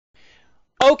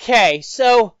Okay,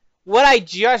 so what I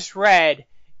just read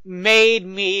made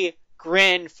me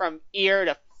grin from ear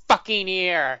to fucking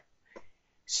ear.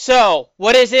 So,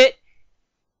 what is it?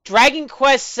 Dragon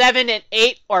Quest VII and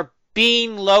VIII are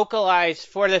being localized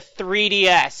for the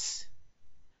 3DS.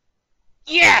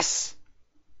 Yes!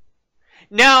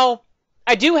 Now,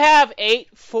 I do have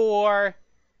 8 for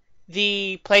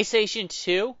the PlayStation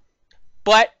 2,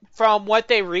 but from what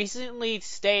they recently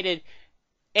stated,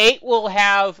 8 will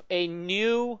have a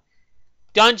new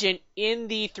dungeon in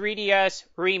the 3DS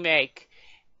remake.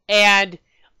 And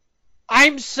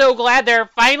I'm so glad they're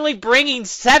finally bringing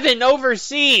 7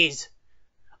 overseas.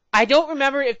 I don't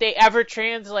remember if they ever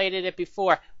translated it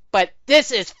before, but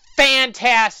this is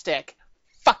fantastic.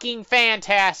 Fucking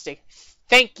fantastic.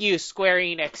 Thank you, Square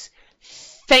Enix.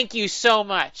 Thank you so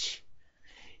much.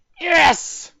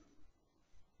 Yes!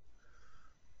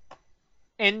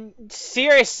 And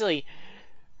seriously,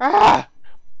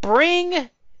 bring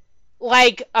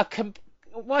like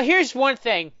well, here's one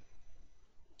thing.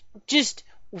 Just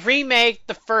remake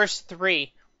the first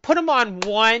 3. Put them on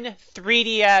one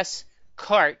 3DS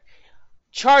cart.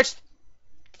 Charge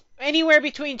anywhere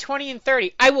between 20 and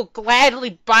 30. I will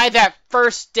gladly buy that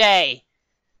first day.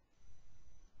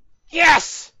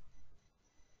 Yes!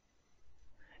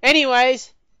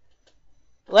 Anyways,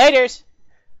 laters.